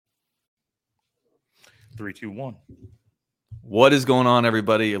3, 2, 1. What is going on,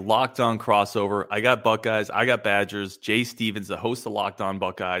 everybody? Locked On Crossover. I got Buckeyes. I got Badgers. Jay Stevens, the host of Locked On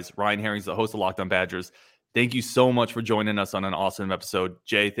Buckeyes. Ryan Herring's the host of Locked On Badgers. Thank you so much for joining us on an awesome episode.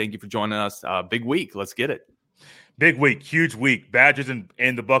 Jay, thank you for joining us. Big week. Let's get it. Big week, huge week. Badgers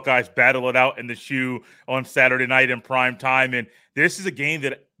and the Buckeyes battle it out in the shoe on Saturday night in prime time. And this is a game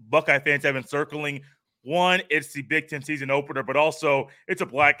that Buckeye fans have been circling. One, it's the Big Ten season opener, but also it's a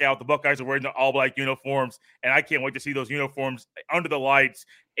blackout. The Buckeyes are wearing the all-black uniforms, and I can't wait to see those uniforms under the lights.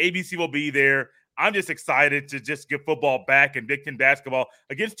 ABC will be there. I'm just excited to just get football back and Big Ten basketball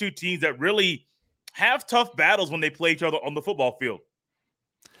against two teams that really have tough battles when they play each other on the football field.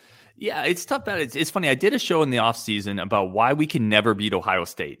 Yeah, it's tough. It's funny. I did a show in the offseason about why we can never beat Ohio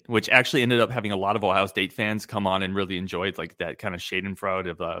State, which actually ended up having a lot of Ohio State fans come on and really enjoyed like that kind of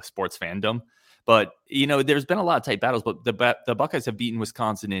schadenfreude of sports fandom. But, you know, there's been a lot of tight battles, but the Buckeyes have beaten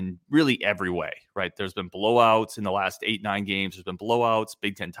Wisconsin in really every way, right? There's been blowouts in the last 8-9 games. There's been blowouts,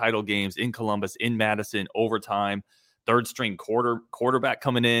 Big Ten title games in Columbus, in Madison, overtime, third string quarterback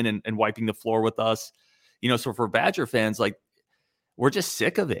coming in and wiping the floor with us. You know, so for Badger fans, like, we're just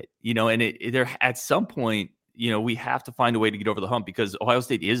sick of it, you know, and there at some point, you know, we have to find a way to get over the hump because Ohio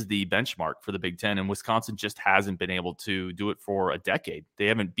State is the benchmark for the Big Ten, and Wisconsin just hasn't been able to do it for a decade. They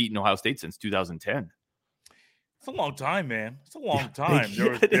haven't beaten Ohio State since 2010. It's a long time, man. It's a long time.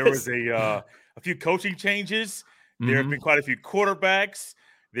 There was a few coaching changes. There have been quite a few quarterbacks.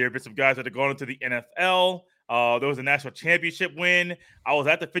 There have been some guys that have gone into the NFL. There was a national championship win. I was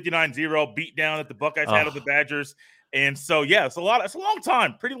at the 59-0 beatdown that the Buckeyes had of the Badgers. And so, yeah, it's a long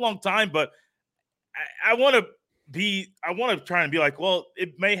time, pretty long time, but I want to try and be like, well,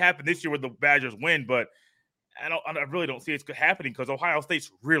 it may happen this year where the Badgers win, but I really don't see it happening because Ohio State's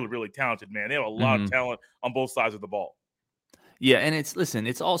really, really talented, man. They have a lot of talent on both sides of the ball. Yeah, and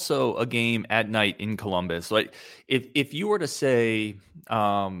it's also a game at night in Columbus. Like if you were to say,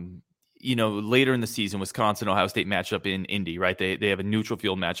 you know, later in the season, Wisconsin, Ohio State matchup in Indy, right? They have a neutral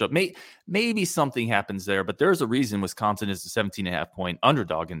field matchup. Maybe something happens there, but there's a reason Wisconsin is the 17.5-point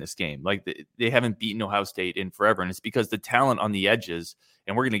underdog in this game. Like they haven't beaten Ohio State in forever, and it's because the talent on the edges,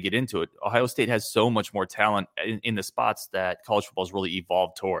 and we're going to get into it. Ohio State has so much more talent in the spots that college football has really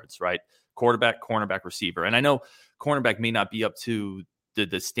evolved towards, right? Quarterback, cornerback, receiver. And I know cornerback may not be up to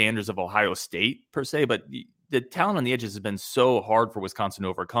the standards of Ohio State per se, but the talent on the edges has been so hard for Wisconsin to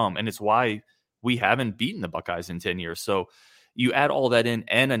overcome, and it's why we haven't beaten the Buckeyes in 10 years. So you add all that in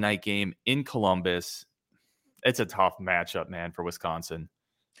and a night game in Columbus, it's a tough matchup, man, for Wisconsin.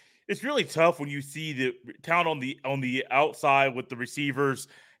 It's really tough when you see the talent on the outside with the receivers,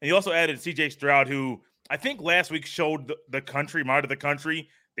 and you also added C.J. Stroud, who I think last week showed the country, mind of the country,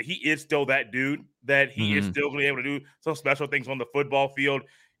 that he is still that dude, that he is still going to be able to do some special things on the football field.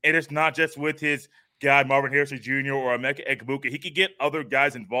 And it's not just with his guy, Marvin Harrison Jr. or Emeka Egbuka. He could get other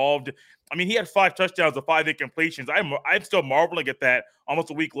guys involved. I mean, he had 5 touchdowns of 5 incompletions. I'm still marveling at that almost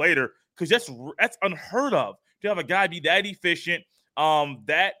a week later because that's unheard of to have a guy be that efficient,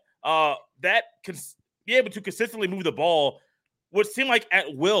 that can be able to consistently move the ball, what seemed like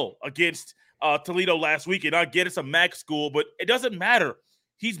at will against Toledo last week. And I get it's a MAC school, but it doesn't matter.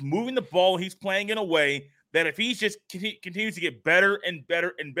 He's moving the ball. He's playing in a way that if he just continues to get better and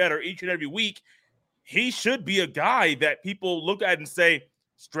better and better each and every week, he should be a guy that people look at and say,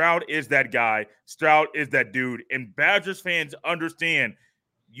 Stroud is that guy. Stroud is that dude. And Badgers fans understand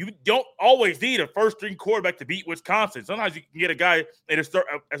you don't always need a first-string quarterback to beat Wisconsin. Sometimes you can get a guy as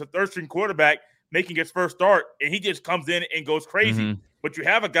a third-string quarterback making his first start, and he just comes in and goes crazy. But you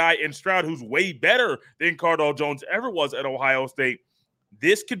have a guy in Stroud who's way better than Cardale Jones ever was at Ohio State.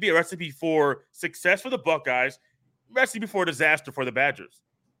 This could be a recipe for success for the Buckeyes, recipe for disaster for the Badgers.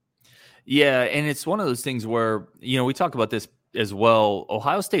 Yeah, and it's one of those things where, you know, we talk about this as well.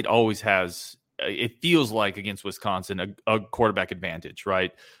 Ohio State always has, it feels like against Wisconsin, a quarterback advantage,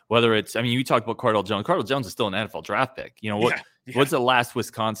 right? Whether it's, I mean, you talked about Cardale Jones. Cardale Jones is still an NFL draft pick. You know, what's the last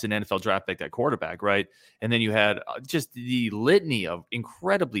Wisconsin NFL draft pick at quarterback, right? And then you had just the litany of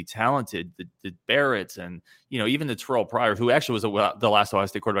incredibly talented, the Barretts and, you know, even the Terrell Pryor, who actually was the last Ohio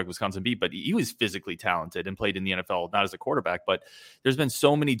State quarterback Wisconsin beat, but he was physically talented and played in the NFL, not as a quarterback. But there's been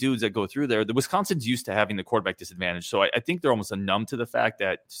so many dudes that go through there. The Wisconsin's used to having the quarterback disadvantage. So I think they're almost numb to the fact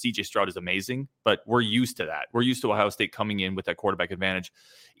that C.J. Stroud is amazing, but we're used to that. We're used to Ohio State coming in with that quarterback advantage.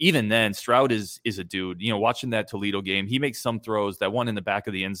 Even then, Stroud is a dude. You know, watching that Toledo game, he makes some throws. That one in the back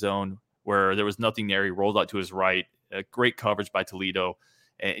of the end zone where there was nothing there, he rolled out to his right. Great coverage by Toledo.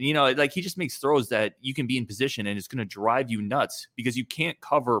 And, you know, like he just makes throws that you can be in position and it's going to drive you nuts because you can't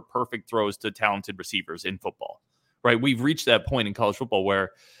cover perfect throws to talented receivers in football, right? We've reached that point in college football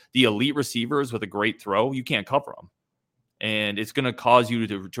where the elite receivers with a great throw, you can't cover them. And it's going to cause you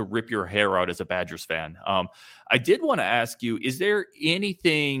to rip your hair out as a Badgers fan. I did want to ask you, is there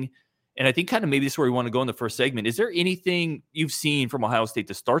anything, and I think kind of maybe this is where we want to go in the first segment, is there anything you've seen from Ohio State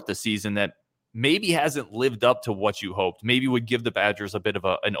to start the season that maybe hasn't lived up to what you hoped, maybe would give the Badgers a bit of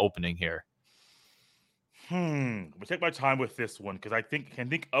an opening here? We'll take my time with this one because I can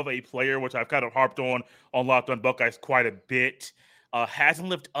think of a player which I've kind of harped on Locked On Buckeyes quite a bit. Hasn't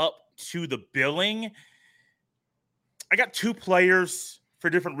lived up to the billing. I got two players for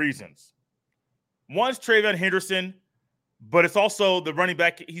different reasons. One's TreVeyon Henderson, but it's also the running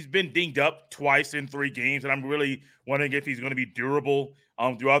back. He's been dinged up twice in 3 games, and I'm really wondering if he's going to be durable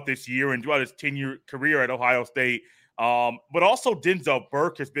throughout this year and throughout his 10-year career at Ohio State. But also Denzel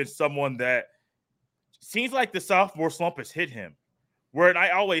Burke has been someone that seems like the sophomore slump has hit him. Where I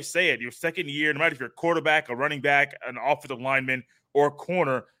always say it, your second year, no matter if you're a quarterback, a running back, an offensive lineman, or a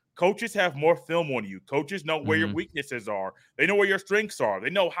corner, coaches have more film on you. Coaches know where your weaknesses are. They know where your strengths are. They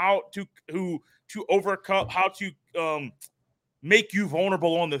know how to overcome, how to make you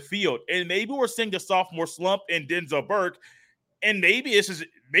vulnerable on the field. And maybe we're seeing the sophomore slump in Denzel Burke, and maybe this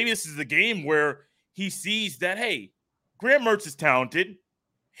is the game where he sees that, hey, Graham Mertz is talented.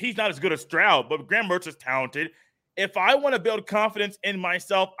 He's not as good as Stroud, but Graham Mertz is talented. If I want to build confidence in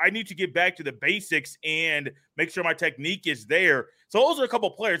myself, I need to get back to the basics and make sure my technique is there. So those are a couple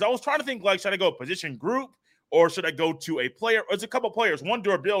of players. I was trying to think, like, should I go position group or should I go to a player? There's a couple of players, one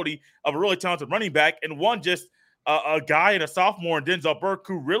durability of a really talented running back and one just a guy and a sophomore in Denzel Burke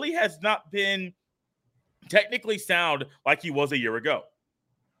who really has not been technically sound like he was a year ago.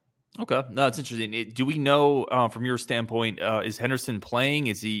 Okay, no, that's interesting. Do we know from your standpoint, is Henderson playing?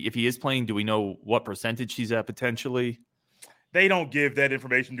 If he is playing, do we know what percentage he's at potentially? They don't give that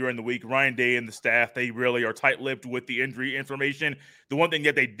information during the week. Ryan Day and the staff, they really are tight-lipped with the injury information. The one thing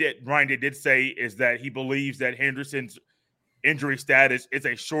that Ryan Day did say is that he believes that Henderson's injury status is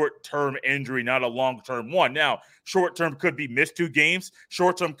a short-term injury, not a long-term one. Now, short-term could be missed 2 games.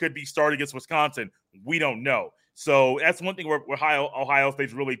 Short-term could be starting against Wisconsin. We don't know. So that's one thing where Ohio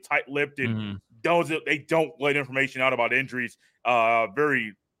State's really tight-lipped and they don't let information out about injuries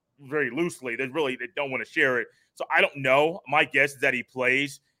very, very loosely. They don't want to share it. So I don't know. My guess is that he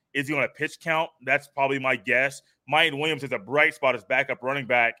plays. Is he on a pitch count? That's probably my guess. Mayan Williams is a bright spot as backup running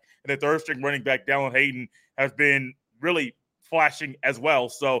back, and the third-string running back, Dallin Hayden, has been really flashing as well.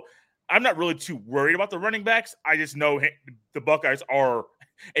 So I'm not really too worried about the running backs. I just know the Buckeyes are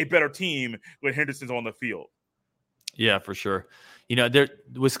a better team when Henderson's on the field. Yeah, for sure. You know, on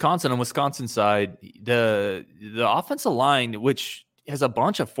Wisconsin side, the offensive line, which has a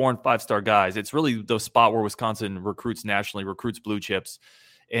bunch of 4- and 5-star guys. It's really the spot where Wisconsin recruits nationally, recruits blue chips.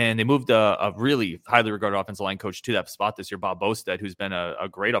 And they moved a really highly regarded offensive line coach to that spot this year, Bob Bostad, who's been a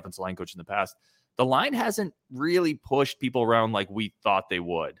great offensive line coach in the past. The line hasn't really pushed people around like we thought they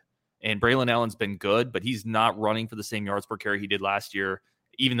would. And Braylon Allen's been good, but he's not running for the same yards per carry he did last year,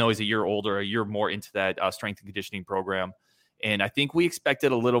 even though he's a year older, a year more into that strength and conditioning program. And I think we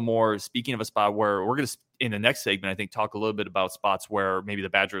expected a little more, speaking of a spot where we're going to, in the next segment, I think, talk a little bit about spots where maybe the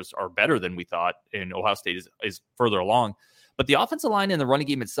Badgers are better than we thought and Ohio State is further along. But the offensive line and the running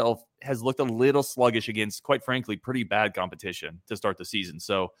game itself has looked a little sluggish against, quite frankly, pretty bad competition to start the season.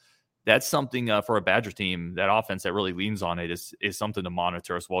 So that's something for a Badger team, that offense that really leans on it is something to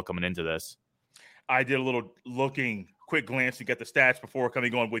monitor as well coming into this. I did a little quick glance to get the stats before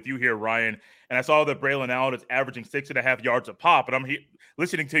coming on with you here, Ryan, and I saw that Braylon Allen is averaging 6.5 yards a pop, and I'm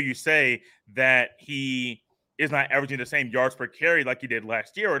listening to you say that he is not averaging the same yards per carry like he did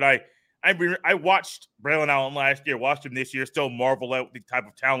last year. And I watched Braylon Allen last year, watched him this year, still marvel at the type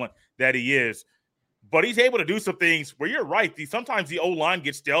of talent that he is. But he's able to do some things where you're right. Sometimes the O-line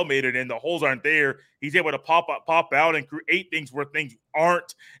gets stalemated and the holes aren't there. He's able to pop out and create things where things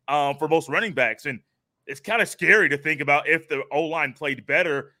aren't for most running backs. And it's kind of scary to think about if the O-line played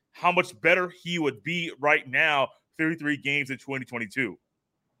better, how much better he would be right now, 33 games in 2022.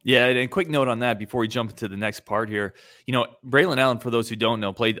 Yeah, and a quick note on that before we jump into the next part here. You know, Braylon Allen, for those who don't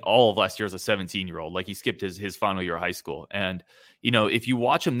know, played all of last year as a 17-year-old. Like, he skipped his final year of high school. And, you know, if you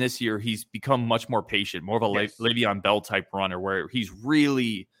watch him this year, he's become much more patient, more of a Le'Veon Bell type runner where he's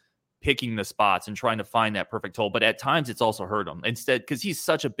really picking the spots and trying to find that perfect hole. But at times it's also hurt him. Instead, because he's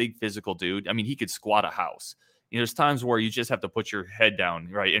such a big physical dude. I mean, he could squat a house. You know, there's times where you just have to put your head down,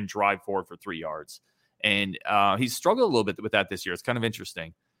 right, and drive forward for 3 yards. And he's struggled a little bit with that this year. It's kind of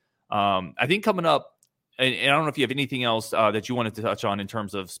interesting. I think coming up, and I don't know if you have anything else that you wanted to touch on in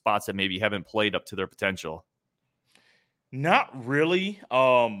terms of spots that maybe haven't played up to their potential. Not really.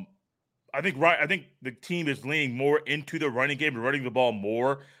 I think the team is leaning more into the running game and running the ball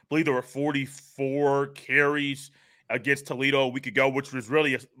more. I believe there were 44 carries against Toledo a week ago, which was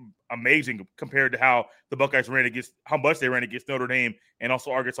really amazing compared to how the Buckeyes ran against how much they ran against Notre Dame and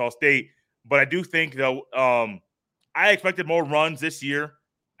also Arkansas State. But I do think though, I expected more runs this year.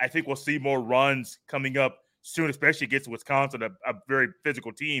 I think we'll see more runs coming up soon, especially against Wisconsin, a very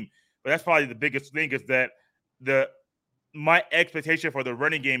physical team. But that's probably the biggest thing is that my expectation for the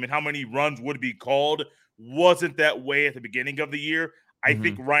running game and how many runs would be called wasn't that way at the beginning of the year. I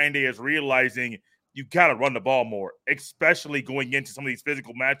think Ryan Day is realizing you got to run the ball more, especially going into some of these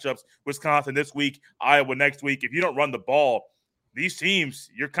physical matchups. Wisconsin this week, Iowa next week. If you don't run the ball, these teams,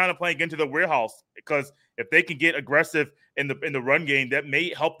 you're kind of playing into the warehouse because if they can get aggressive in the run game, that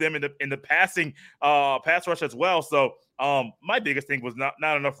may help them in the passing pass rush as well. So my biggest thing was not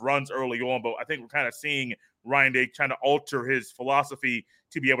enough runs early on, but I think we're kind of seeing Ryan Day trying to alter his philosophy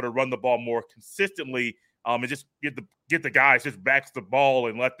to be able to run the ball more consistently and just get the guys just back to the ball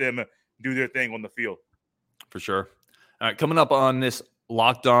and let them do their thing on the field. For sure. All right, coming up on this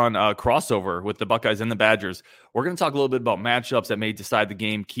Locked On crossover with the Buckeyes and the Badgers, we're going to talk a little bit about matchups that may decide the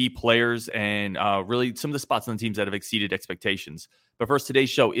game, key players, and really some of the spots on the teams that have exceeded expectations. But first, today's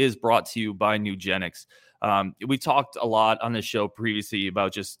show is brought to you by Nugenix. We talked a lot on this show previously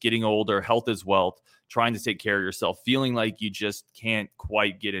about just getting older, health is wealth, trying to take care of yourself, feeling like you just can't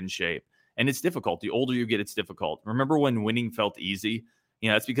quite get in shape. And it's difficult. The older you get, it's difficult. Remember when winning felt easy?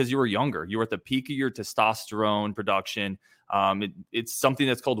 That's because you were younger. You were at the peak of your testosterone production. It's something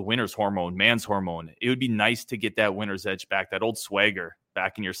that's called winner's hormone, man's hormone. It would be nice to get that winner's edge back, that old swagger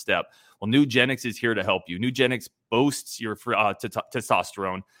back in your step. Well, Nugenix is here to help you. Nugenix boasts your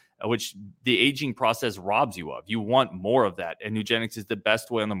testosterone, which the aging process robs you of. You want more of that. And Nugenix is the best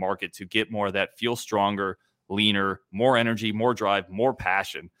way on the market to get more of that, feel stronger, leaner, more energy, more drive, more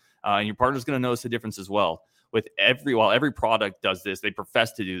passion. And your partner's going to notice the difference as well. While every product does this, they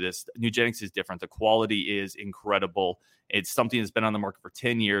profess to do this. Nugenix is different. The quality is incredible. It's something that's been on the market for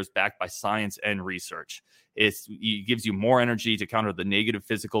 10 years, backed by science and research. It gives you more energy to counter the negative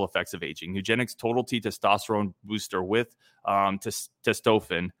physical effects of aging. Nugenix Total T Testosterone Booster with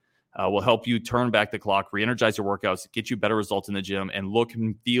testofen will help you turn back the clock, re-energize your workouts, get you better results in the gym, and look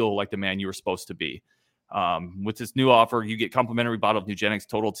and feel like the man you were supposed to be. With this new offer, you get complimentary bottle of Nugenix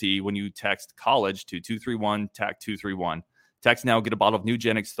Total T when you text college to 231-TAC231. Text now, get a bottle of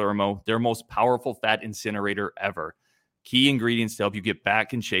Nugenix Thermo, their most powerful fat incinerator ever. Key ingredients to help you get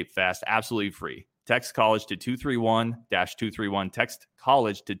back in shape fast, absolutely free. Text college to 231-231. Text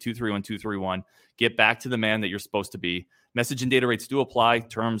college to 231-231. Get back to the man that you're supposed to be. Message and data rates do apply.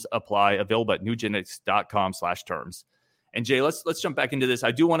 Terms apply. Available at nugenix.com/terms. And Jay, let's jump back into this.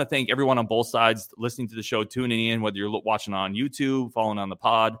 I do want to thank everyone on both sides listening to the show, tuning in, whether you're watching on YouTube, following on the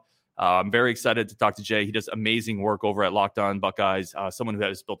pod. I'm very excited to talk to Jay. He does amazing work over at Locked On Buckeyes, someone who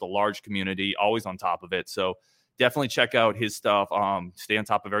has built a large community, always on top of it. So definitely check out his stuff. Stay on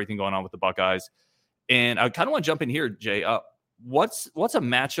top of everything going on with the Buckeyes. And I kind of want to jump in here, Jay. What's a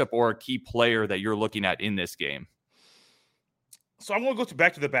matchup or a key player that you're looking at in this game? So I'm going to go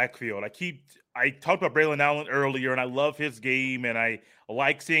back to the backfield. I talked about Braylon Allen earlier, and I love his game, and I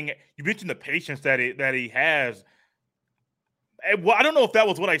like seeing – you mentioned the patience that he has. Well, I don't know if that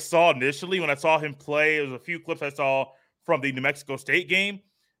was what I saw initially when I saw him play. There was a few clips I saw from the New Mexico State game,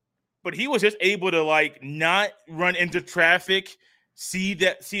 but he was just able to, not run into traffic, see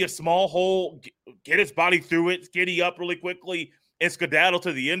a small hole, get his body through it, giddy up really quickly, and skedaddle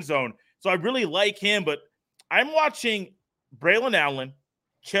to the end zone. So I really like him, but I'm watching Braylon Allen,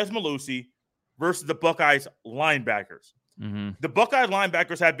 Chez Mellusi versus the Buckeyes linebackers. Mm-hmm. The Buckeye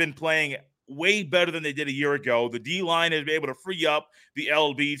linebackers have been playing way better than they did a year ago. The D-line has been able to free up the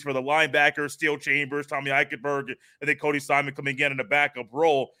LBs for the linebackers, Steele Chambers, Tommy Eichenberg, and then Cody Simon coming in a backup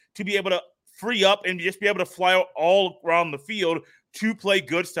role to be able to free up and just be able to fly all around the field to play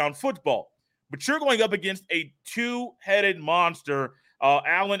good sound football. But you're going up against a two-headed monster.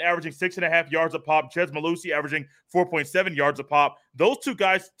 Allen averaging 6.5 yards a pop. Chez Mellusi averaging 4.7 yards a pop. Those two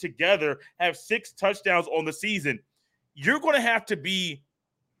guys together have 6 touchdowns on the season. You're going to have to be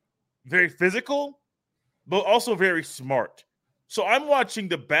very physical, but also very smart. So I'm watching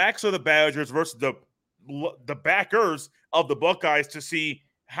the backs of the Badgers versus the backers of the Buckeyes to see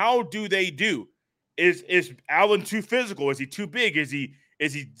how do they do. Is Allen too physical? Is he too big? Is he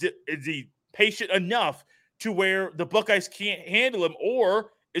patient enough to where the Buckeyes can't handle him?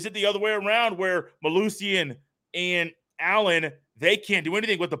 Or is it the other way around where Mellusi and Allen, they can't do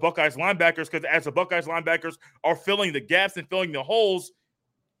anything with the Buckeyes linebackers because as the Buckeyes linebackers are filling the gaps and filling the holes,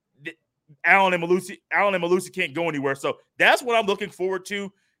 Allen and Mellusi can't go anywhere. So that's what I'm looking forward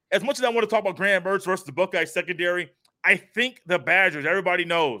to. as much as I want to talk about Graham Mertz versus the Buckeyes secondary, I think the Badgers, everybody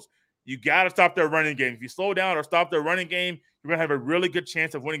knows, you got to stop their running game. If you slow down or stop their running game, you're going to have a really good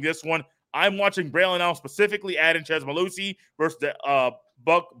chance of winning this one. I'm watching Braylon Allen specifically add in Chez Mellusi versus the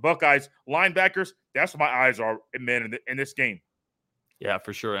Buckeyes linebackers. That's where my eyes are, man, in this game. Yeah,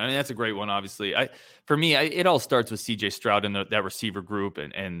 for sure. I mean, that's a great one, obviously. For me, it all starts with CJ Stroud and that receiver group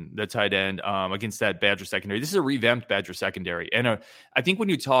and the tight end against that Badger secondary. This is a revamped Badger secondary. And I think when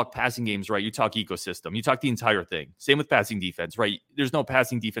you talk passing games, right, you talk ecosystem. You talk the entire thing. Same with passing defense, right? There's no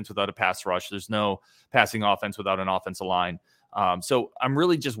passing defense without a pass rush. There's no passing offense without an offensive line. So I'm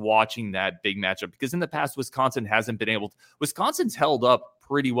really just watching that big matchup because in the past, Wisconsin hasn't been able to. Wisconsin's held up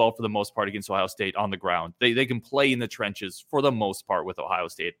pretty well for the most part against Ohio State on the ground. They can play in the trenches for the most part with Ohio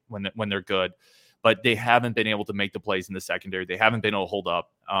State when they're good, but they haven't been able to make the plays in the secondary. They haven't been able to hold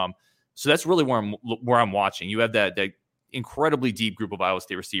up. So that's really where I'm watching. You have that incredibly deep group of Iowa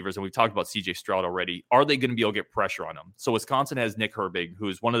State receivers, and we've talked about CJ Stroud already. Are they going to be able to get pressure on them? So Wisconsin has Nick Herbig, who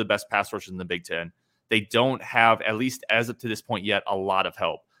is one of the best pass rushers in the Big Ten. They don't have, at least as of to this point yet, a lot of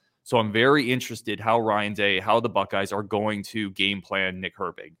help. So I'm very interested how Ryan Day, how the Buckeyes are going to game plan Nick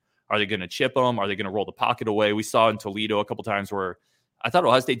Herbig. Are they going to chip him? Are they going to roll the pocket away? We saw in Toledo a couple times where I thought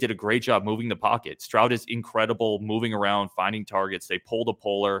Ohio State did a great job moving the pocket. Stroud is incredible moving around, finding targets. They pulled a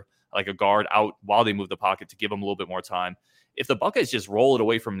puller, like a guard, out while they move the pocket to give him a little bit more time. If the Buckeyes just roll it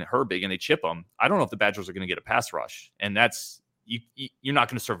away from Herbig and they chip him, I don't know if the Badgers are going to get a pass rush. And that's you're not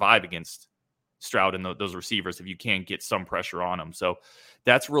going to survive against Stroud and those receivers if you can't get some pressure on them. So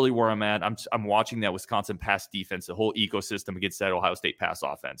that's really where I'm at. I'm watching that Wisconsin pass defense, the whole ecosystem against that Ohio State pass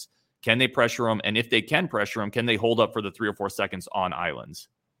offense. Can they pressure them? And if they can pressure them, can they hold up for the 3 or 4 seconds on islands?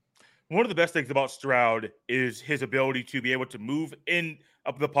 One of the best things about Stroud is his ability to be able to move in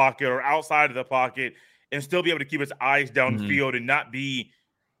up the pocket or outside of the pocket and still be able to keep his eyes downfield and not be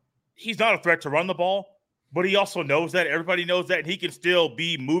 – he's not a threat to run the ball, but he also knows that. Everybody knows that. And he can still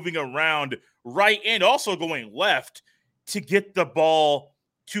be moving around right and also going left to get the ball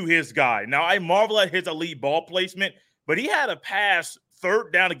to his guy. Now, I marvel at his elite ball placement, but he had a pass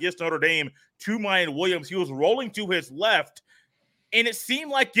third down against Notre Dame to Mayan Williams. He was rolling to his left, and it seemed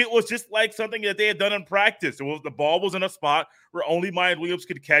like it was just like something that they had done in practice. The ball was in a spot where only Mayan Williams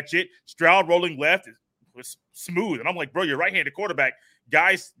could catch it. Stroud rolling left was smooth. And I'm like, bro, you're right-handed quarterback.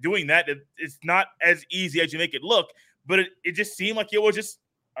 Guys doing that, it's not as easy as you make it look, but it just seemed like it was just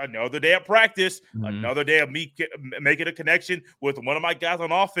another day of practice, another day of me making a connection with one of my guys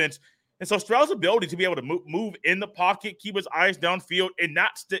on offense. And so Stroud's ability to be able to move in the pocket, keep his eyes downfield, and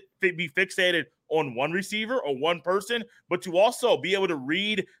not be fixated on one receiver or one person, but to also be able to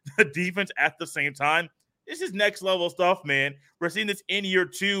read the defense at the same time. This is next level stuff, man. We're seeing this in year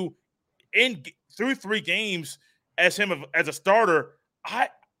 2, through 3 games as him as a starter.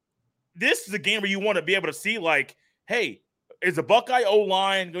 This is a game where you want to be able to see, like, hey, is the Buckeye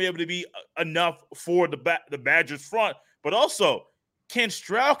O-line going to be able to be enough for the Badgers front? But also, can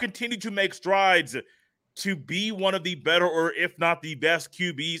Stroud continue to make strides to be one of the better, or if not the best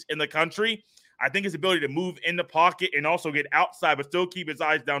QBs in the country? I think his ability to move in the pocket and also get outside but still keep his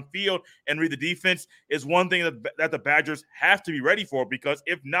eyes downfield and read the defense is one thing that the Badgers have to be ready for, because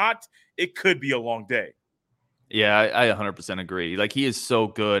if not, it could be a long day. Yeah, I 100% agree. Like, he is so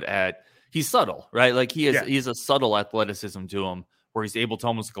good at – he's subtle, right? Like, he has a subtle athleticism to him where he's able to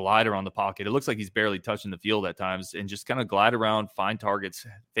almost glide around the pocket. It looks like he's barely touching the field at times and just kind of glide around, find targets,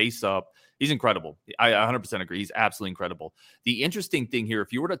 face up. He's incredible. I 100% agree. He's absolutely incredible. The interesting thing here,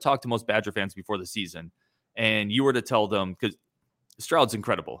 if you were to talk to most Badger fans before the season and you were to tell them, because Stroud's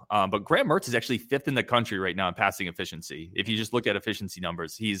incredible, but Graham Mertz is actually 5th in the country right now in passing efficiency. If you just look at efficiency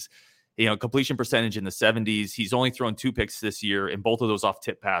numbers, he's completion percentage in the 70s. He's only thrown 2 picks this year, and both of those off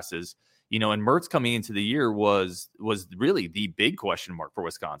tip passes. And Mertz coming into the year was really the big question mark for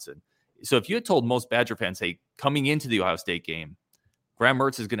Wisconsin. So if you had told most Badger fans, hey, coming into the Ohio State game, Graham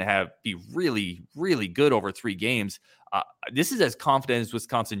Mertz is going to be really, really good over 3 games. This is as confident as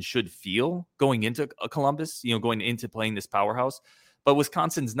Wisconsin should feel going into Columbus, going into playing this powerhouse. But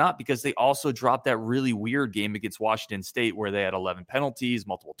Wisconsin's not, because they also dropped that really weird game against Washington State where they had 11 penalties,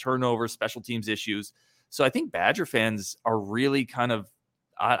 multiple turnovers, special teams issues. So I think Badger fans are really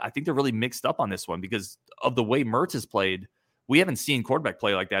I think they're really mixed up on this one because of the way Mertz has played. We haven't seen quarterback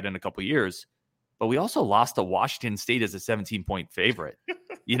play like that in a couple of years, but we also lost to Washington State as a 17-point favorite.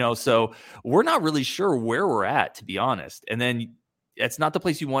 So we're not really sure where we're at, to be honest. And then it's not the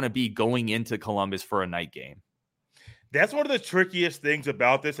place you want to be going into Columbus for a night game. That's one of the trickiest things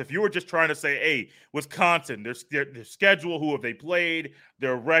about this. If you were just trying to say, hey, Wisconsin, their schedule, who have they played,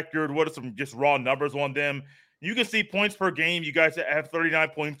 their record, what are some just raw numbers on them? You can see points per game. You guys have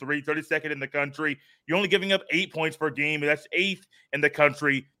 39.3, 32nd in the country. You're only giving up 8 points per game. That's 8th in the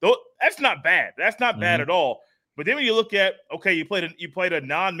country. Though that's not bad. That's not bad at all. But then when you look at, okay, you played a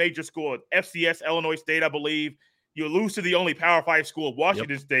non-major school at FCS, Illinois State, I believe. You lose to the only Power 5 school of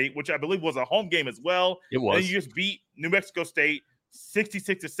Washington State, which I believe was a home game as well. It was. And you just beat New Mexico State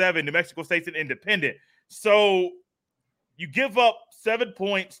 66-7. New Mexico State's an independent. So you give up 7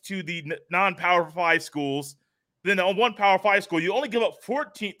 points to the non-Power 5 schools. Then on one Power 5 school, you only give up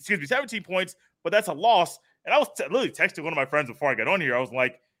 17 points, but that's a loss. And I was literally texting one of my friends before I got on here. I was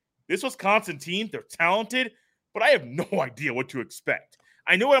like, this Wisconsin team, they're talented, but I have no idea what to expect.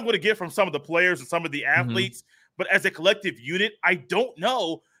 I know what I'm going to get from some of the players and some of the athletes, but as a collective unit, I don't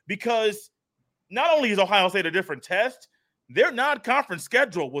know, because not only is Ohio State a different test, their non-conference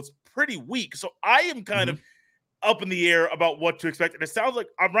schedule was pretty weak. So I am kind of up in the air about what to expect. And it sounds like,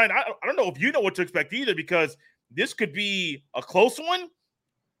 I'm Ryan, I don't know if you know what to expect either, because this could be a close one.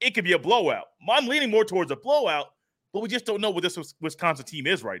 It could be a blowout. I'm leaning more towards a blowout, but we just don't know what this Wisconsin team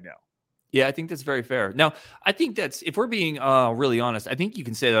is right now. Yeah, I think that's very fair. Now, I think that's, if we're being really honest, I think you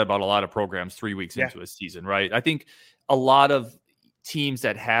can say that about a lot of programs 3 weeks into a season, right? I think a lot of teams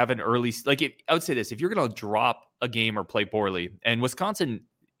that have an early, I would say this, if you're going to drop a game or play poorly, and Wisconsin,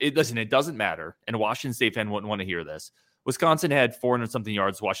 it doesn't matter, and a Washington State fan wouldn't want to hear this. Wisconsin had 400-something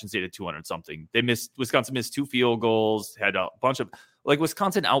yards. Washington State had 200-something. Wisconsin missed 2 field goals, had a bunch of,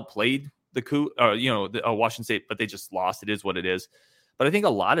 Wisconsin outplayed Washington State, but they just lost. It is what it is. But I think a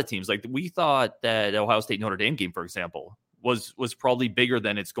lot of teams, we thought that Ohio State Notre Dame game, for example, was probably bigger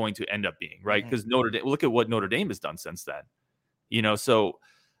than it's going to end up being, right? Because Notre Dame, look at what Notre Dame has done since then. So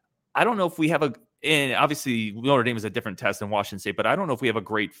I don't know if we have and obviously Notre Dame is a different test than Washington State, but I don't know if we have a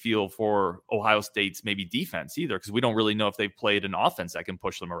great feel for Ohio State's maybe defense either, because we don't really know if they've played an offense that can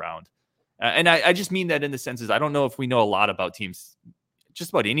push them around. And I just mean that in the sense is I don't know if we know a lot about teams, just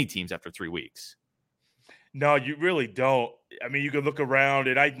about any teams after 3 weeks. No, you really don't. I mean, you can look around,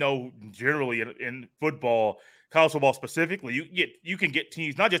 and I know generally in football, college football specifically, you can get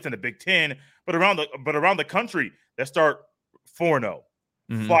teams not just in the Big Ten, but around the country that start 4-0,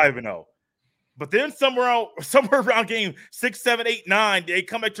 5-0. But then somewhere around game 6, 7, 8, 9, they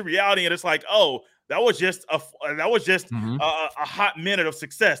come back to reality, and it's like, oh, that was just a hot minute of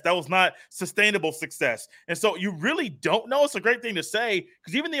success. That was not sustainable success. And so you really don't know. It's a great thing to say,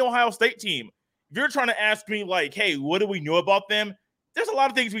 because even the Ohio State team, if you're trying to ask me, hey, what do we know about them? There's a lot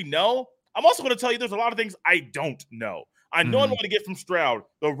of things we know. I'm also going to tell you there's a lot of things I don't know. I know I'm going to get from Stroud.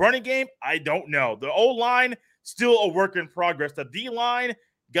 The running game, I don't know. The O-line, still a work in progress. The D-line,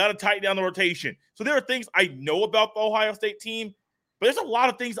 got to tighten down the rotation. So there are things I know about the Ohio State team, but there's a lot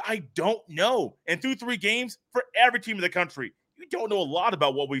of things I don't know. And through 3 games, for every team in the country, you don't know a lot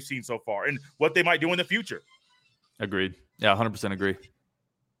about what we've seen so far and what they might do in the future. Agreed. Yeah, 100% agree.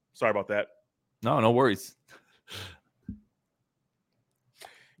 Sorry about that. No worries.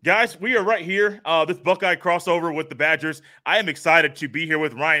 Guys, we are right here, this Buckeye crossover with the Badgers. I am excited to be here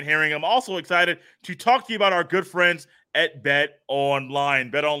with Ryan Herring. I'm also excited to talk to you about our good friends at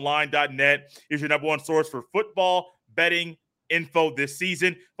BetOnline. BetOnline.net is your number one source for football betting info this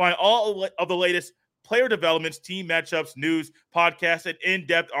season. Find all of the latest player developments, team matchups, news, podcasts, and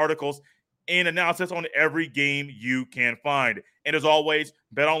in-depth articles and analysis on every game you can find. And as always,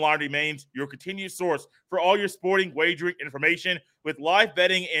 BetOnline remains your continued source for all your sporting wagering information, with live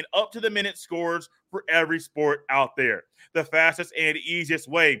betting and up-to-the-minute scores for every sport out there. The fastest and easiest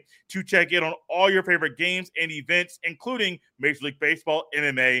way to check in on all your favorite games and events, including Major League Baseball,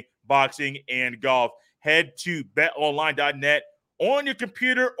 MMA, boxing, and golf. Head to betonline.net on your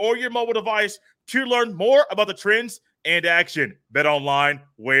computer or your mobile device to learn more about the trends and action. BetOnline,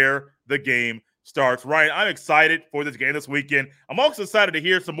 where the game starts. Ryan, I'm excited for this game this weekend. I'm also excited to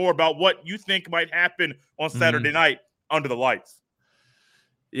hear some more about what you think might happen on Saturday night under the lights.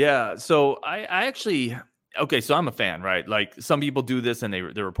 Yeah, so I actually, so I'm a fan, right? Some people do this and they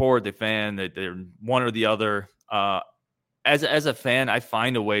report, they fan, they're one or the other. As a fan, I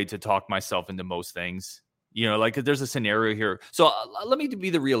find a way to talk myself into most things. There's a scenario here. So let me be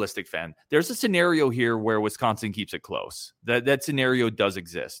the realistic fan. There's a scenario here where Wisconsin keeps it close. That scenario does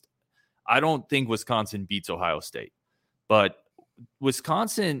exist. I don't think Wisconsin beats Ohio State, but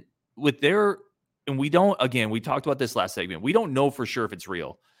Wisconsin and we talked about this last segment. We don't know for sure if it's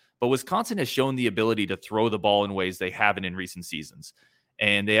real, but Wisconsin has shown the ability to throw the ball in ways they haven't in recent seasons.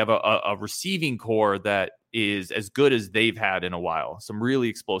 And they have a receiving core that is as good as they've had in a while. Some really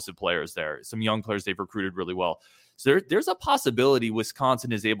explosive players there, some young players they've recruited really well. So there's a possibility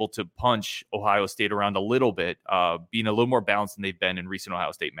Wisconsin is able to punch Ohio State around a little bit, being a little more balanced than they've been in recent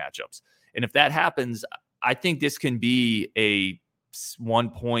Ohio State matchups. And if that happens, I think this can be a 1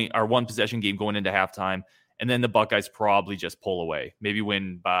 point or 1 possession game going into halftime. And then the Buckeyes probably just pull away, maybe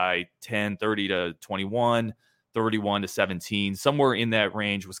win by 10, 30 to 21, 31 to 17, somewhere in that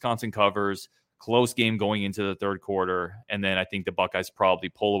range. Wisconsin covers, close game going into the third quarter. And then I think the Buckeyes probably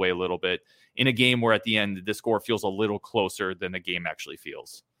pull away a little bit in a game where at the end, the score feels a little closer than the game actually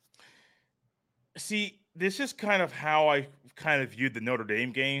feels. See, this is kind of how I kind of viewed the Notre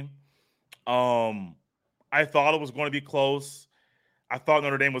Dame game. I thought it was going to be close. I thought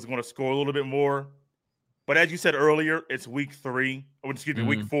Notre Dame was going to score a little bit more. But as you said earlier, it's week 4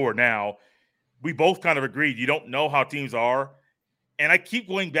 now. We both kind of agreed you don't know how teams are. And I keep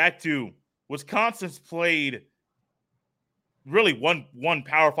going back to Wisconsin's played really one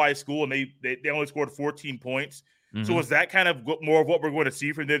Power 5 school, and they only scored 14 points. Mm-hmm. So is that kind of more of what we're going to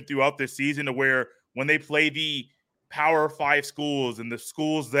see from them throughout this season, to where when they play the Power 5 schools and the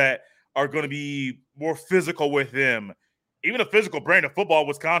schools that are going to be more physical with them, even a physical brand of football,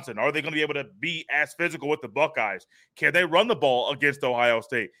 Wisconsin, are they going to be able to be as physical with the Buckeyes? Can they run the ball against Ohio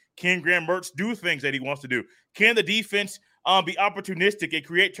State? Can Graham Mertz do things that he wants to do? Can the defense be opportunistic and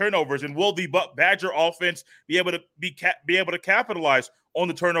create turnovers? And will the Badger offense be able to capitalize on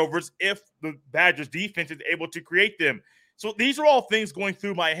the turnovers if the Badgers defense is able to create them? So these are all things going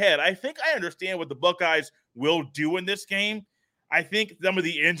through my head. I think I understand what the Buckeyes will do in this game. I think some of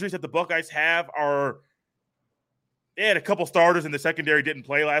the injuries that the Buckeyes have are – they had a couple starters in the secondary didn't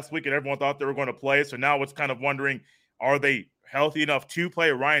play last week, and everyone thought they were going to play. So now it's kind of wondering, are they healthy enough to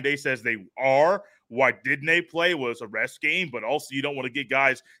play? Ryan Day says they are. Why didn't they play? Was a rest game, but also you don't want to get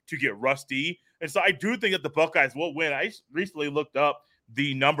guys to get rusty. And so I do think that the Buckeyes will win. I recently looked up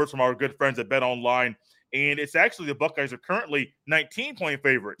the numbers from our good friends at BetOnline, and it's actually the Buckeyes are currently 19-point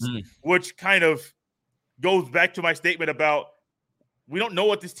favorites, which kind of goes back to my statement about we don't know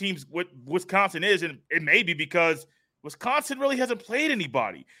what Wisconsin is, and it may be because Wisconsin really hasn't played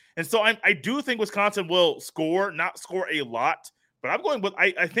anybody. And so I do think Wisconsin will not score a lot, but I'm going with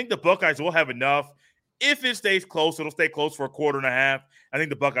I think the Buckeyes will have enough. If it stays close, it'll stay close for a quarter and a half. I think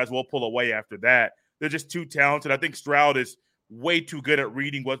the Buckeyes will pull away after that. They're just too talented. I think Stroud is way too good at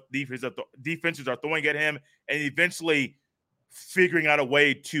reading what defenses are throwing at him and eventually figuring out a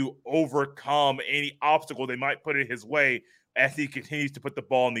way to overcome any obstacle they might put in his way as he continues to put the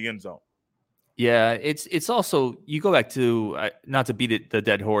ball in the end zone. Yeah, it's also, you go back to, not to beat the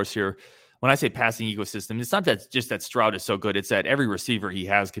dead horse here, when I say passing ecosystem, it's not that Stroud is so good, it's that every receiver he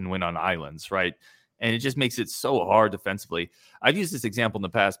has can win on islands, right? And it just makes it so hard defensively. I've used this example in the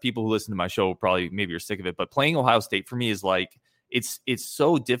past. People who listen to my show probably maybe are sick of it, but playing Ohio State for me is like, it's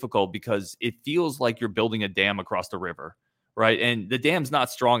so difficult because it feels like you're building a dam across the river, right? And the dam's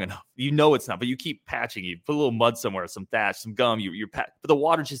not strong enough. You know it's not, but you keep patching. You put a little mud somewhere, some thatch, some gum. But the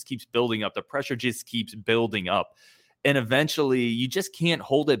water just keeps building up. The pressure just keeps building up, and eventually you just can't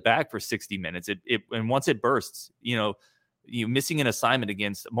hold it back for 60 minutes. And once it bursts, you missing an assignment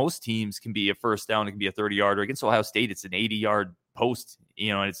against most teams can be a first down. It can be a 30-yarder. Against Ohio State, it's an 80-yard post.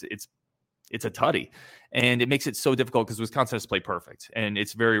 And it's a tutty. And it makes it so difficult because Wisconsin has to play perfect. And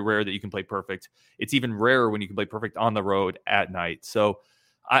it's very rare that you can play perfect. It's even rarer when you can play perfect on the road at night. So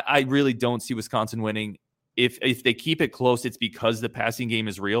I really don't see Wisconsin winning. If they keep it close, it's because the passing game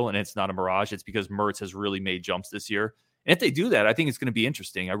is real and it's not a mirage. It's because Mertz has really made jumps this year. And if they do that, I think it's going to be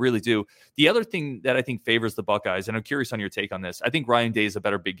interesting. I really do. The other thing that I think favors the Buckeyes, and I'm curious on your take on this, I think Ryan Day is a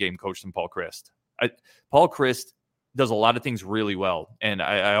better big game coach than Paul Chryst. Paul Chryst does a lot of things really well. And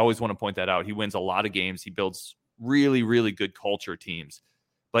I always want to point that out. He wins a lot of games. He builds really, really good culture teams.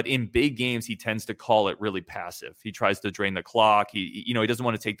 But in big games, he tends to call it really passive. He tries to drain the clock. He doesn't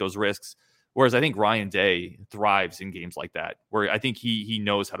want to take those risks. Whereas I think Ryan Day thrives in games like that, where I think he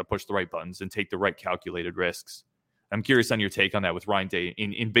knows how to push the right buttons and take the right calculated risks. I'm curious on your take on that with Ryan Day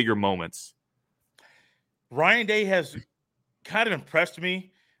in bigger moments. Ryan Day has kind of impressed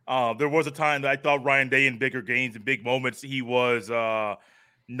me. There was a time that I thought Ryan Day in bigger games and big moments, he was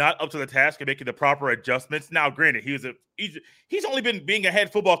not up to the task of making the proper adjustments. Now, granted, he's only been being a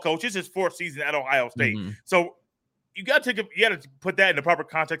head football coach. This is his fourth season at Ohio State. Mm-hmm. So you got to put that in the proper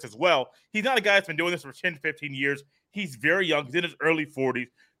context as well. He's not a guy that's been doing this for 10, 15 years. He's very young. He's in his early 40s.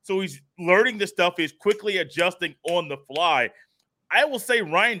 So he's learning this stuff. He's quickly adjusting on the fly. I will say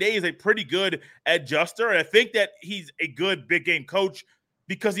Ryan Day is a pretty good adjuster, and I think that he's a good big game coach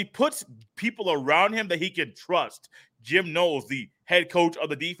because he puts people around him that he can trust. Jim Knowles, the head coach of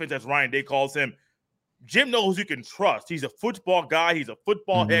the defense, as Ryan Day calls him, Jim Knowles you can trust. He's a football guy. He's a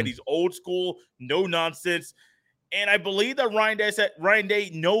football head. He's old school, no nonsense. And I believe that Ryan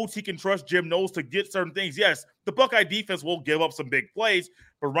Day knows he can trust Jim Knowles to get certain things. Yes, the Buckeye defense will give up some big plays,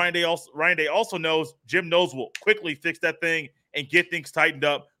 but Ryan Day also knows Jim Knowles will quickly fix that thing and get things tightened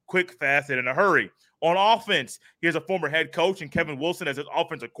up quick, fast, and in a hurry. On offense, he has a former head coach and Kevin Wilson as his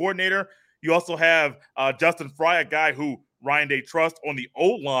offensive coordinator. You also have Justin Fry, a guy who Ryan Day trusts on the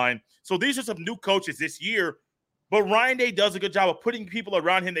O-line. So these are some new coaches this year, but Ryan Day does a good job of putting people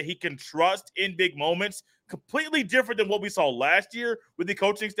around him that he can trust in big moments. Completely different than what we saw last year with the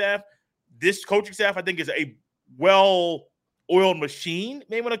coaching staff. This coaching staff, I think, is a well-oiled machine,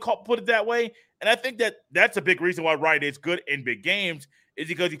 maybe want to put it that way. And I think that that's a big reason why Ryan Day is good in big games, is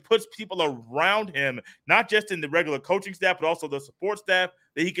because he puts people around him, not just in the regular coaching staff, but also the support staff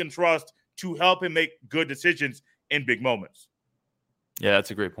that he can trust to help him make good decisions in big moments. Yeah,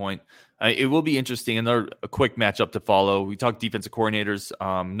 that's a great point. It will be interesting. Another a quick matchup to follow. We talked defensive coordinators.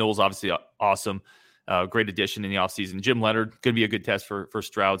 Knowles, obviously awesome. Great addition in the offseason. Jim Leonard, going to be a good test for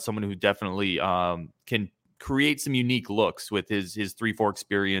Stroud, someone who definitely can create some unique looks with his 3-4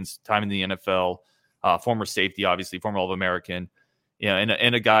 experience, time in the NFL, former safety, obviously, former All-American. Yeah,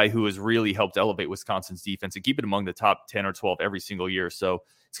 and a guy who has really helped elevate Wisconsin's defense and keep it among the top 10 or 12 every single year. So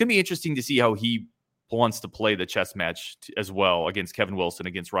it's going to be interesting to see how he wants to play the chess match as well against Kevin Wilson,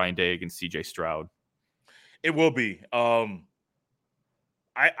 against Ryan Day, against CJ Stroud. It will be. I'm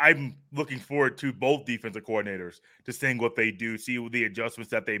looking forward to both defensive coordinators to seeing what they do, see the adjustments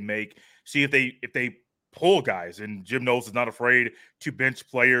that they make, see if they pull guys. And Jim Knowles is not afraid to bench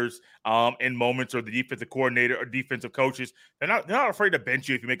players in moments, or the defensive coordinator or defensive coaches. They're not afraid to bench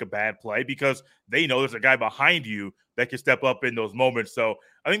you if you make a bad play, because they know there's a guy behind you that can step up in those moments. So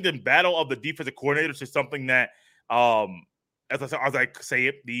I think the battle of the defensive coordinators is something that, as I say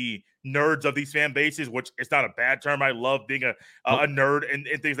it, the nerds of these fan bases, which it's not a bad term. I love being a nerd and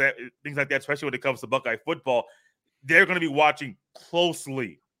things like that, especially when it comes to Buckeye football. They're going to be watching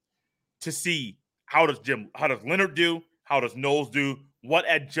closely to see how does Leonard do, how does Knowles do, what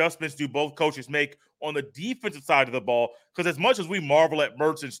adjustments do both coaches make on the defensive side of the ball. Because as much as we marvel at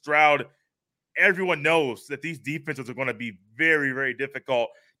Mertz and Stroud, everyone knows that these defenses are going to be very, very difficult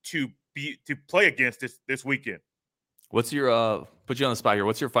to play against this weekend. What's your put you on the spot here?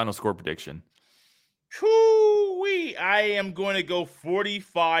 What's your final score prediction? Whoo-wee. I am going to go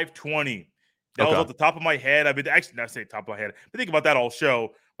 45-20. That was off the top of my head. I've been actually not saying top of my head. I think about that all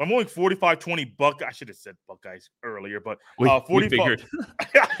show. But I'm going 45-20 Buckeyes. I should have said Buckeyes earlier, but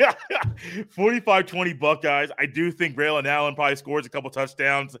 45-20 Buckeyes. I do think Braylon Allen probably scores a couple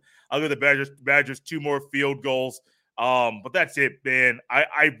touchdowns. I'll give the Badgers 2 more field goals. But that's it, man.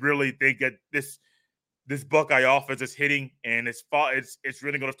 I really think that this Buckeye offense is hitting, and it's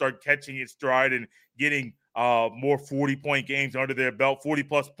really going to start catching its stride and getting more 40-point games under their belt,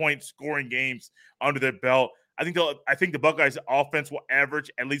 40-plus point scoring games under their belt. I think the Buckeyes offense will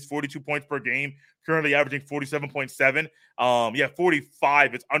average at least 42 points per game, currently averaging 47.7.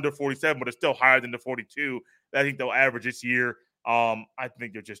 45 is under 47, but it's still higher than the 42 that I think they'll average this year. I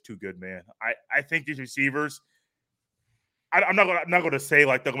think they're just too good, man. I think these receivers, I'm not going to say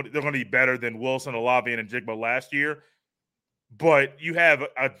like they're going to be better than Wilson, Olave, and Njigba last year, but you have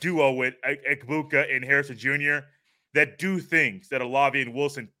a duo with Egbuka and Harrison Jr. that do things that Olave and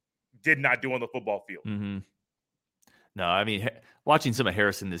Wilson did not do on the football field. Mm-hmm. No, I mean, watching some of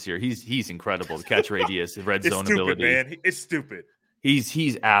Harrison this year, he's incredible. The catch radius, the red zone ability, man. It's stupid.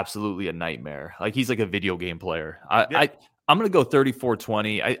 He's absolutely a nightmare. Like, he's like a video game player. I'm going to go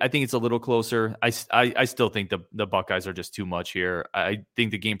 34-20. I think it's a little closer. I still think the Buckeyes are just too much here. I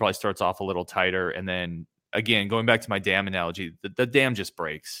think the game probably starts off a little tighter, and then again, going back to my dam analogy, the dam just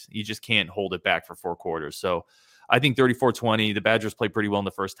breaks. You just can't hold it back for 4 quarters. So I think 34-20. The Badgers play pretty well in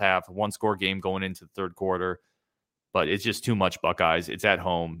the first half. 1-score game going into the third quarter. But it's just too much Buckeyes. It's at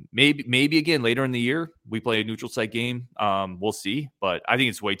home. Maybe again later in the year we play a neutral site game. We'll see. But I think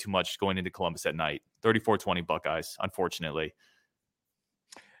it's way too much going into Columbus at night. 34-20 Buckeyes, unfortunately.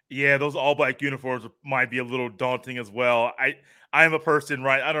 Yeah, those all-black uniforms might be a little daunting as well. I am a person,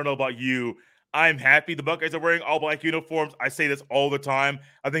 right? I don't know about you. I'm happy the Buckeyes are wearing all-black uniforms. I say this all the time.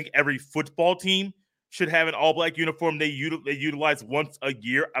 I think every football team should have an all-black uniform they utilize once a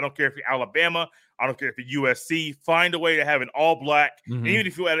year. I don't care if you're Alabama. I don't care if you're USC. Find a way to have an all-black. Mm-hmm. Even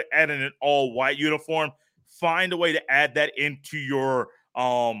if you add in an all-white uniform, find a way to add that into your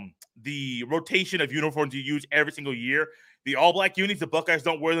the rotation of uniforms you use every single year. The all-black unis, the Buckeyes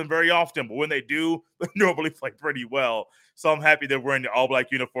don't wear them very often, but when they do, they normally play pretty well. So I'm happy they're wearing the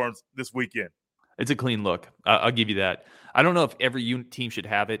all-black uniforms this weekend. It's a clean look. I'll give you that. I don't know if every team should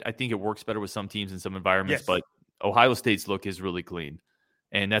have it. I think it works better with some teams in some environments, but Ohio State's look is really clean.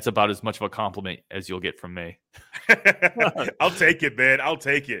 And that's about as much of a compliment as you'll get from me. I'll take it, man. I'll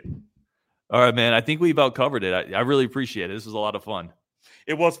take it. All right, man. I think we've about covered it. I really appreciate it. This was a lot of fun.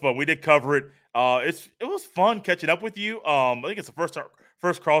 It was fun. We did cover it. It was fun catching up with you. I think it's the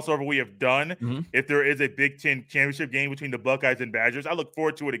first crossover we have done. Mm-hmm. If there is a Big Ten championship game between the Buckeyes and Badgers, I look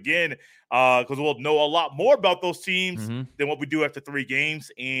forward to it again because we'll know a lot more about those teams than what we do after 3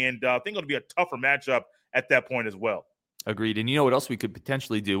 games, and I think it'll be a tougher matchup at that point as well. Agreed. And you know what else we could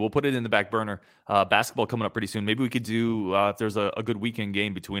potentially do? We'll put it in the back burner. Basketball coming up pretty soon. Maybe we could do, if there's a good weekend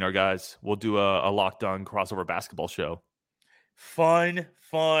game between our guys, we'll do a Locked On crossover basketball show. Fun.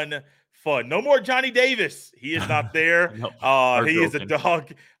 No more Johnny Davis. He is not there. No, he is a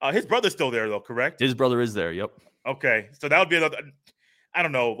dog. His brother's still there, though, correct? His brother is there, yep. Okay, so that would be another, I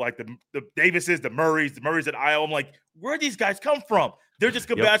don't know, like the Davises, the Murrays at Iowa. I'm like, where do these guys come from? They're just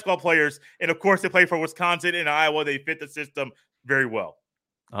good basketball players. And, of course, they play for Wisconsin and Iowa. They fit the system very well.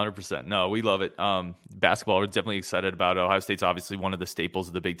 100%. No, we love it. Basketball, we're definitely excited about it. Ohio State's obviously one of the staples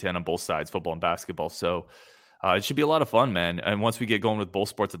of the Big Ten on both sides, football and basketball. So it should be a lot of fun, man. And once we get going with both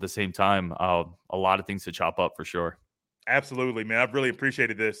sports at the same time, a lot of things to chop up for sure. Absolutely, man. I've really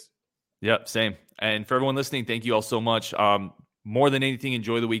appreciated this. Yep, same. And for everyone listening, thank you all so much. More than anything,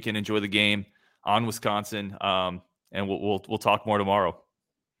 enjoy the weekend, enjoy the game on Wisconsin. And we'll talk more tomorrow.